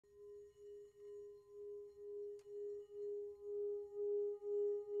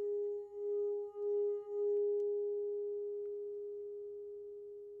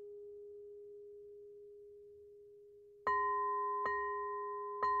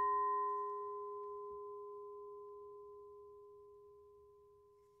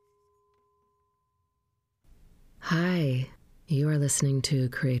Hi, you are listening to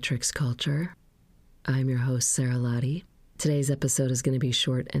Creatrix Culture. I'm your host, Sara Lahti. Today's episode is going to be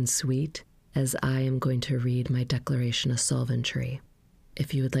short and sweet, as I am going to read my declaration of solventry.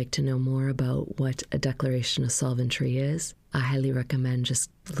 If you would like to know more about what a declaration of solventry is, I highly recommend just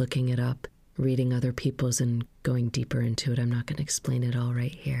looking it up, reading other people's, and going deeper into it. I'm not going to explain it all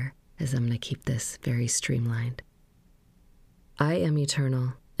right here, as I'm going to keep this very streamlined. I am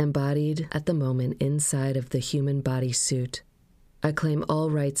eternal, embodied at the moment inside of the human body suit. I claim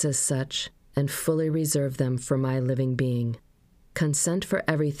all rights as such and fully reserve them for my living being. Consent for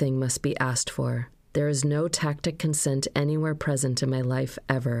everything must be asked for. There is no tacit consent anywhere present in my life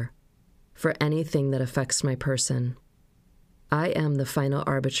ever, for anything that affects my person. I am the final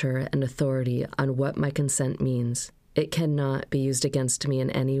arbiter and authority on what my consent means. It cannot be used against me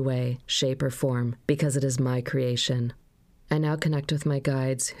in any way, shape, or form, because it is my creation. I now connect with my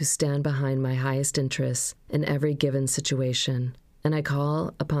guides who stand behind my highest interests in every given situation, and I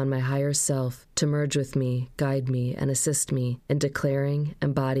call upon my higher self to merge with me, guide me, and assist me in declaring,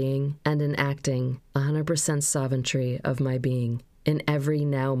 embodying, and enacting 100% sovereignty of my being in every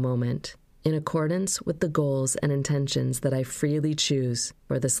now moment, in accordance with the goals and intentions that I freely choose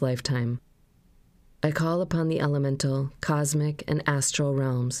for this lifetime. I call upon the elemental, cosmic, and astral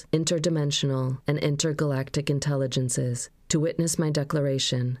realms, interdimensional, and intergalactic intelligences to witness my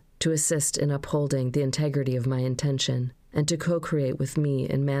declaration, to assist in upholding the integrity of my intention, and to co-create with me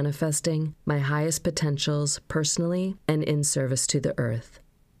in manifesting my highest potentials personally and in service to the earth.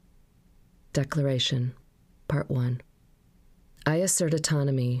 Declaration, Part 1. I assert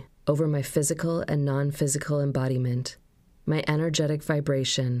autonomy over my physical and non-physical embodiment, my energetic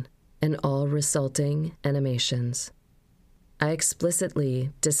vibration, and all resulting animations. I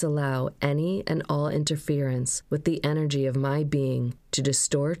explicitly disallow any and all interference with the energy of my being to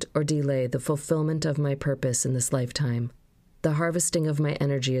distort or delay the fulfillment of my purpose in this lifetime. The harvesting of my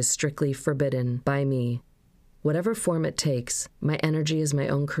energy is strictly forbidden by me. Whatever form it takes, my energy is my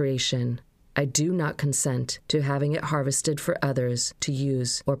own creation. I do not consent to having it harvested for others to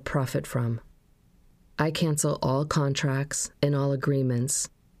use or profit from. I cancel all contracts and all agreements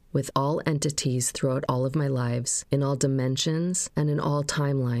with all entities throughout all of my lives, in all dimensions and in all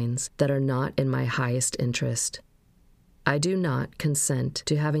timelines that are not in my highest interest. I do not consent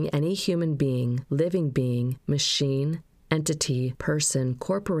to having any human being, living being, machine, entity, person,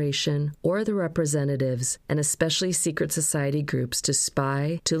 corporation, or the representatives, and especially secret society groups to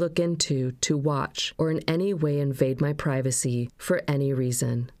spy, to look into, to watch, or in any way invade my privacy for any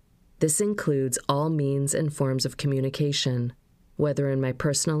reason. This includes all means and forms of communication, whether in my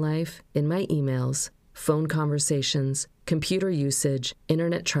personal life, in my emails, phone conversations, computer usage,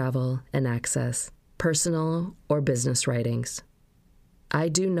 internet travel and access, personal or business writings. I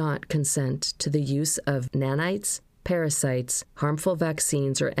do not consent to the use of nanites, parasites, harmful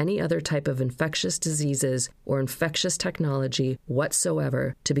vaccines, or any other type of infectious diseases or infectious technology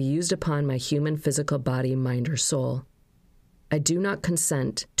whatsoever to be used upon my human physical body, mind, or soul. I do not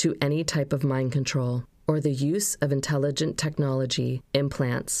consent to any type of mind control or the use of intelligent technology,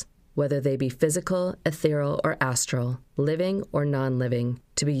 implants, whether they be physical, ethereal, or astral, living or non-living,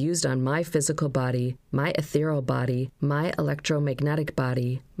 to be used on my physical body, my ethereal body, my electromagnetic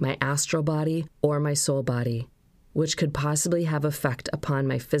body, my astral body, or my soul body, which could possibly have effect upon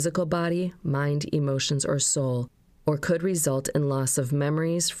my physical body, mind, emotions, or soul, or could result in loss of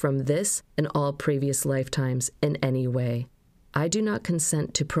memories from this and all previous lifetimes in any way. I do not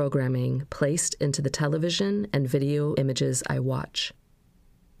consent to programming placed into the television and video images I watch.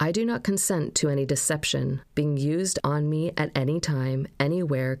 I do not consent to any deception being used on me at any time,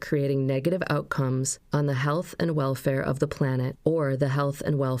 anywhere, creating negative outcomes on the health and welfare of the planet or the health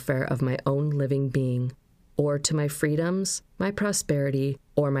and welfare of my own living being, or to my freedoms, my prosperity,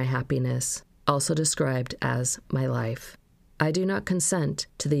 or my happiness, also described as my life. I do not consent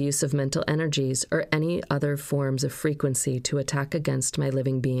to the use of mental energies or any other forms of frequency to attack against my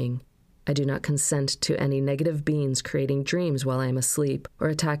living being. I do not consent to any negative beings creating dreams while I am asleep or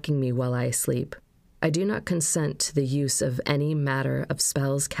attacking me while I sleep. I do not consent to the use of any matter of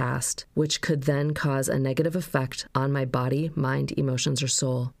spells cast, which could then cause a negative effect on my body, mind, emotions, or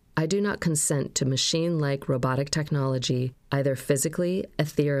soul. I do not consent to machine-like robotic technology, either physically,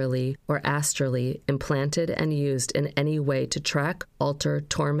 ethereally, or astrally, implanted and used in any way to track, alter,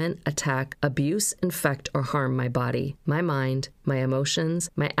 torment, attack, abuse, infect, or harm my body, my mind, my emotions,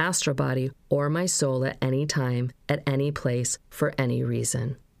 my astral body, or my soul at any time, at any place, for any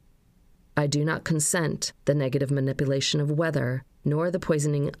reason. I do not consent the negative manipulation of weather, nor the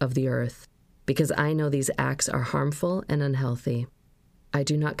poisoning of the earth, because I know these acts are harmful and unhealthy. I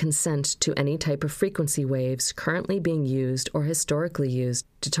do not consent to any type of frequency waves currently being used or historically used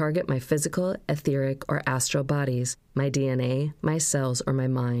to target my physical, etheric, or astral bodies, my DNA, my cells, or my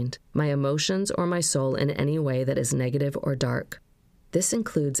mind, my emotions, or my soul in any way that is negative or dark. This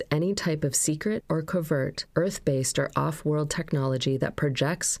includes any type of secret or covert, earth-based or off-world technology that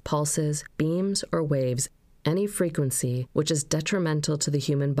projects, pulses, beams, or waves any frequency which is detrimental to the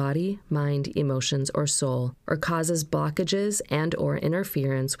human body, mind, emotions, or soul, or causes blockages and or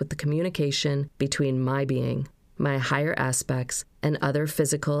interference with the communication between my being, my higher aspects, and other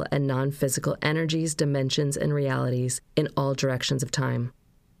physical and non-physical energies, dimensions, and realities in all directions of time.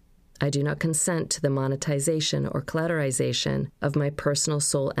 I do not consent to the monetization or collateralization of my personal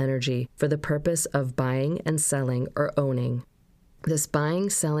soul energy for the purpose of buying and selling or owning. This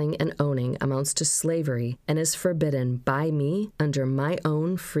buying, selling, and owning amounts to slavery and is forbidden by me under my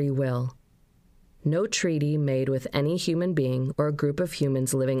own free will. No treaty made with any human being or a group of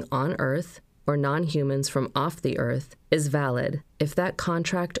humans living on Earth or non-humans from off the Earth is valid if that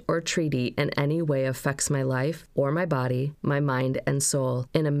contract or treaty in any way affects my life or my body, my mind, and soul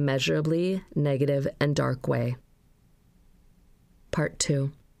in a measurably negative and dark way. Part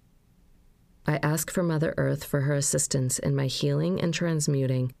 2. I ask for Mother Earth for her assistance in my healing and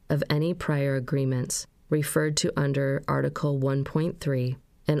transmuting of any prior agreements referred to under Article 1.3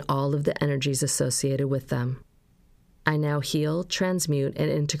 and all of the energies associated with them. I now heal, transmute, and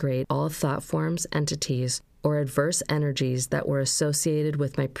integrate all thought forms, entities, or adverse energies that were associated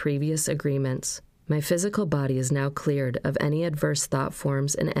with my previous agreements. My physical body is now cleared of any adverse thought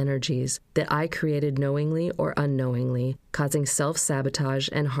forms and energies that I created knowingly or unknowingly, causing self-sabotage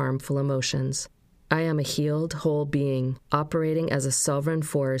and harmful emotions. I am a healed, whole being, operating as a sovereign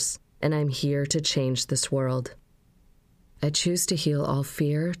force, and I'm here to change this world. I choose to heal all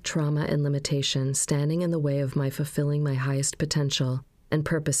fear, trauma, and limitation standing in the way of my fulfilling my highest potential and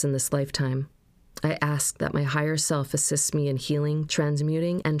purpose in this lifetime. I ask that my higher self assists me in healing,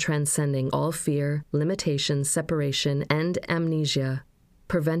 transmuting, and transcending all fear, limitation, separation, and amnesia,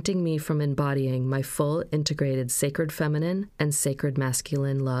 preventing me from embodying my full integrated sacred feminine and sacred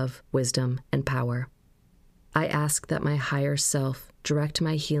masculine love, wisdom, and power. I ask that my higher self direct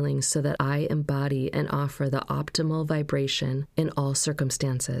my healing so that I embody and offer the optimal vibration in all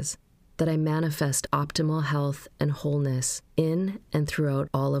circumstances, that I manifest optimal health and wholeness in and throughout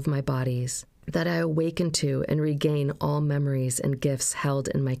all of my bodies, that I awaken to and regain all memories and gifts held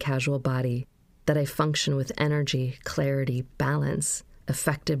in my casual body, that I function with energy, clarity, balance,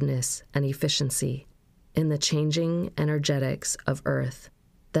 effectiveness, and efficiency in the changing energetics of Earth,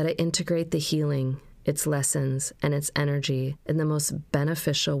 that I integrate the healing, its lessons, and its energy in the most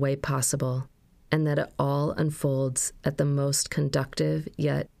beneficial way possible, and that it all unfolds at the most conductive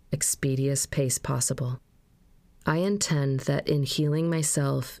yet expeditious pace possible. I intend that in healing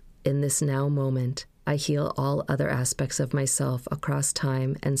myself in this now moment, I heal all other aspects of myself across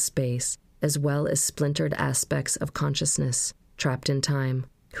time and space, as well as splintered aspects of consciousness trapped in time,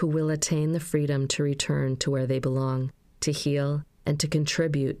 who will attain the freedom to return to where they belong, to heal, and to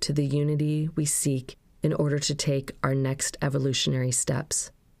contribute to the unity we seek in order to take our next evolutionary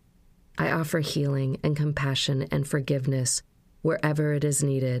steps. I offer healing and compassion and forgiveness wherever it is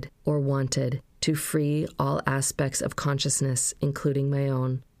needed or wanted to free all aspects of consciousness, including my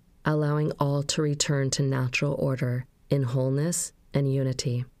own, allowing all to return to natural order in wholeness and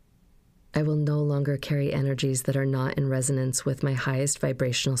unity. I will no longer carry energies that are not in resonance with my highest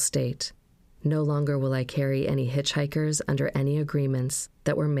vibrational state. No longer will I carry any hitchhikers under any agreements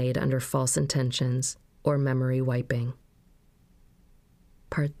that were made under false intentions or memory wiping.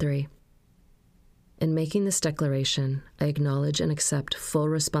 Part 3. In making this declaration, I acknowledge and accept full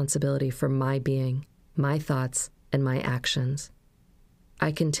responsibility for my being, my thoughts, and my actions.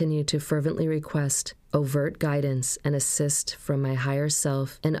 I continue to fervently request overt guidance and assist from my higher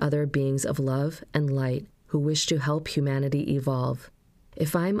self and other beings of love and light who wish to help humanity evolve.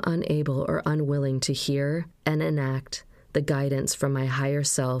 If I'm unable or unwilling to hear and enact the guidance from my higher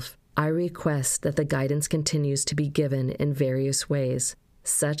self, I request that the guidance continues to be given in various ways,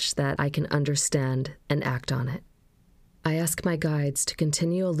 such that I can understand and act on it. I ask my guides to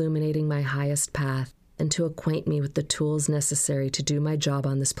continue illuminating my highest path and to acquaint me with the tools necessary to do my job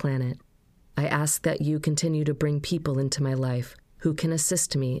on this planet. I ask that you continue to bring people into my life who can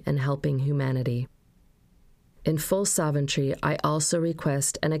assist me in helping humanity. In full sovereignty, I also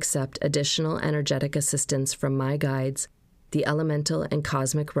request and accept additional energetic assistance from my guides, the elemental and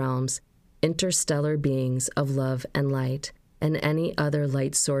cosmic realms, interstellar beings of love and light, and any other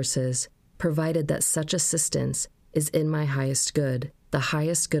light sources, provided that such assistance is in my highest good, the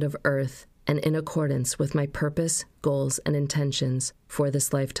highest good of Earth, and in accordance with my purpose, goals, and intentions for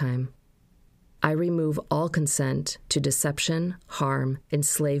this lifetime. I remove all consent to deception, harm,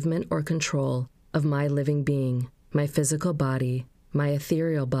 enslavement, or control of my living being, my physical body, my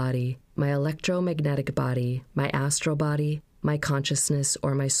ethereal body, my electromagnetic body, my astral body, my consciousness,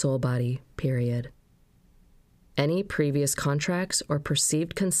 or my soul body, period. Any previous contracts or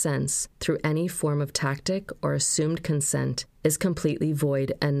perceived consents through any form of tactic or assumed consent is completely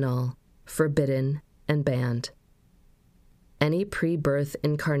void and null, forbidden, and banned. Any pre-birth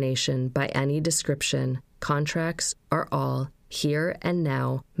incarnation by any description, contracts are all, here and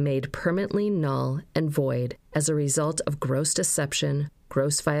now, made permanently null and void as a result of gross deception,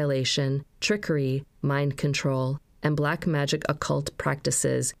 gross violation, trickery, mind control, and black magic occult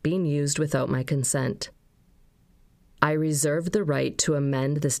practices being used without my consent. I reserve the right to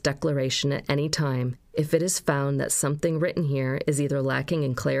amend this declaration at any time if it is found that something written here is either lacking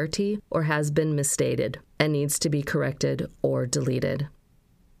in clarity or has been misstated and needs to be corrected or deleted.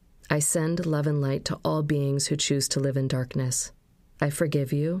 I send love and light to all beings who choose to live in darkness. I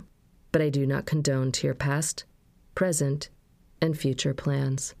forgive you, but I do not condone to your past, present, and future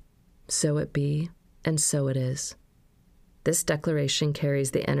plans. So it be, and so it is. This declaration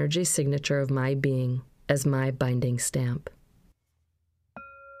carries the energy signature of my being as my binding stamp.